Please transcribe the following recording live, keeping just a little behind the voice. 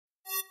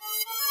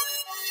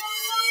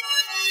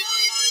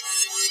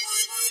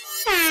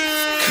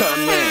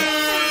Come in.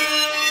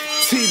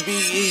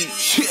 TBE.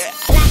 Yeah.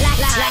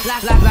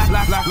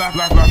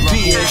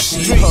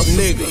 DSG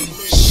nigga.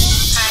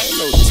 Ain't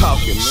no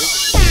talking, man.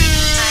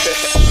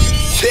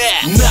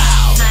 Yeah.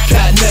 Now,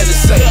 got nothing to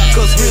say.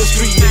 Cause real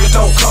street niggas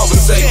don't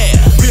conversate.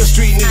 Real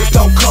street niggas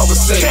don't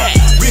conversate.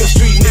 Real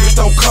street niggas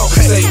don't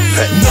conversate.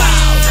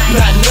 Now,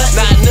 not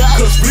nothing.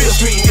 Cause real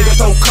street niggas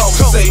don't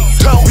conversate.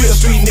 Real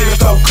street niggas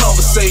don't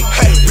conversate.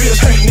 Real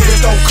street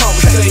niggas don't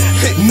conversate.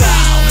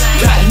 Now,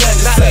 got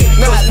nothing to say.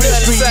 Cause real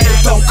street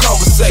niggas don't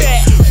conversate.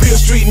 Real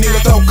street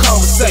niggas don't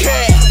conversate.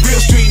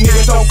 Real street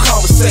niggas don't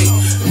conversate.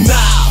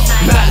 Now,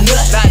 not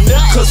nothing.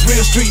 Cause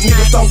real street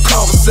niggas don't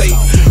conversate.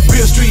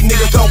 Real street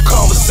niggas don't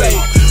conversate.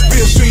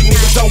 Real street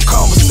niggas don't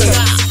conversate.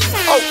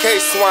 Okay,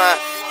 Swine,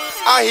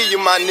 I hear you,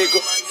 my nigga.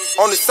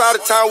 On the side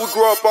of town we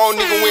grew up on,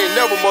 nigga, we ain't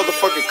never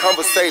motherfucking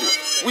conversated.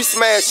 We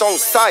smash on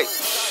sight.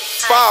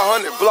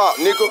 500 block,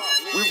 nigga.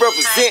 We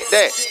represent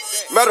that.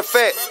 Matter of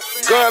fact,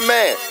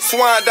 Gunman,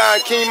 Swine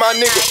Dying King, my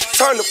nigga,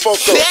 turn the fuck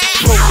up.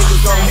 Broke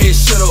niggas gon' head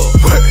shut up.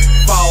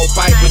 Fall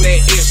fight with that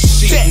extra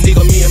shit.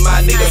 Nigga, me and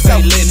my niggas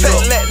ain't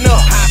letting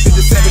up. High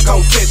 57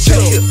 gon' catch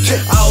up.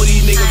 All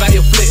these niggas out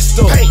here flexed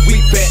up.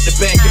 We back to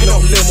back in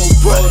them limos,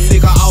 bro.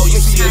 Nigga, all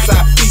you see is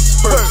our feet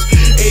first.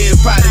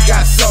 Everybody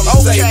got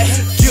something to say.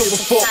 Give a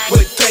fuck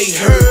what they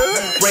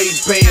heard. Brave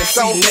band,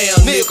 see now,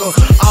 nigga.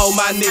 All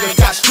my niggas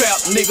got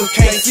strapped, niggas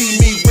can't see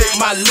me with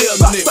my little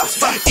niggas.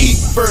 Eat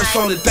first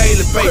on a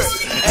daily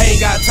basis.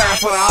 Ain't got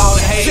time for all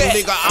the hate,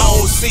 nigga. I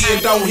don't see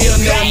it, don't hear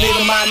now,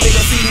 nigga. My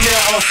niggas see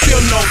now, or feel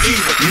no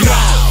evil. No,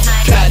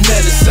 got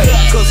nothing to say.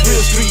 Cause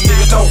real street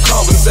niggas don't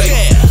conversate.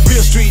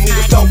 Real street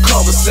niggas don't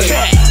conversate.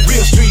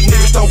 Real street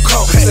niggas don't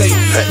conversate.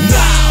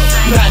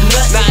 Nah, not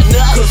nothing.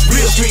 Cause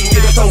real street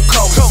niggas don't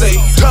conversate.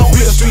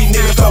 Real street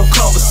niggas don't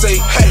conversate.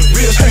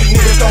 Real street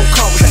niggas don't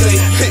conversate.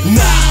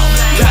 Nah,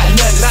 got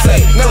nothing to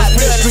say. Cause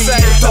real street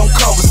niggas don't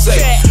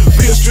conversate.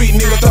 Real street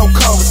niggas don't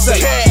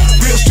conversate.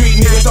 Real street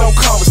niggas don't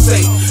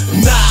conversate.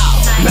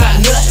 Nah, not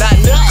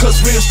nothing.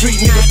 Cause real street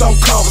niggas don't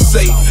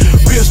conversate.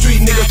 Real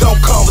street niggas don't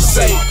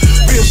conversate.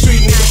 Real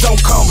street niggas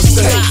don't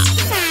conversate.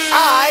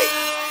 Alright,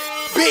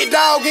 big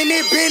dog in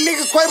this bit,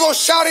 nigga. Quavo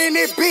shot in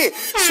this bit.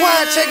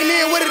 Swine checking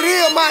in with it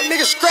is, my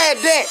nigga. Scrap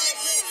that.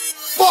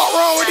 Fuck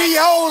wrong with these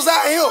hoes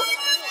out here.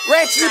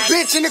 Ratchet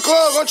bitch in the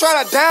club, gonna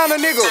try to down a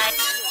nigga.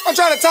 I'm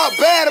trying to talk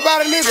bad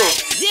about a nigga.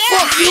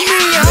 Fuck you,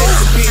 mean, ho.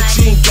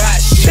 Bitch ain't got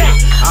shit.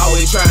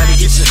 Always trying to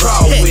get you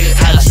draw with.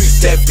 I treat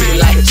that bitch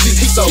like a cheap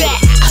soda.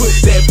 Put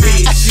that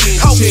bitch in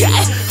check.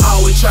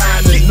 Always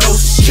trying to know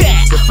shit.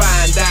 To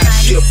find out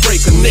she'll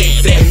break a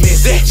neck. That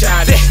message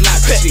out, that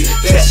sloppy shit.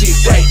 That shit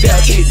right there,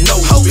 it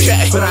knows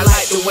bitch. But I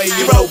like the way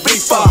you roll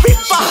before. She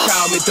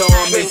call me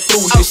dumb and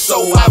foolish,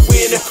 so I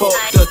went and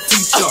fucked the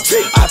teacher.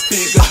 I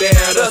figured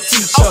that a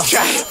teacher.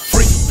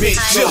 Freak bitch,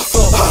 just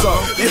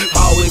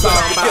always on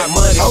my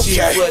money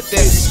shit, but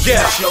that's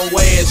your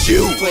ass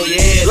you. For your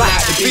ass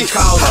like to be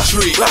called a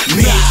trick.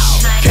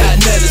 Bitch, got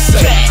nothing to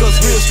say. Cause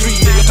real street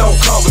niggas don't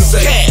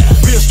conversate.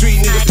 Real street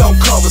niggas don't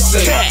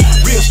conversate.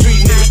 Real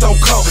street niggas don't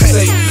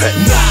conversate.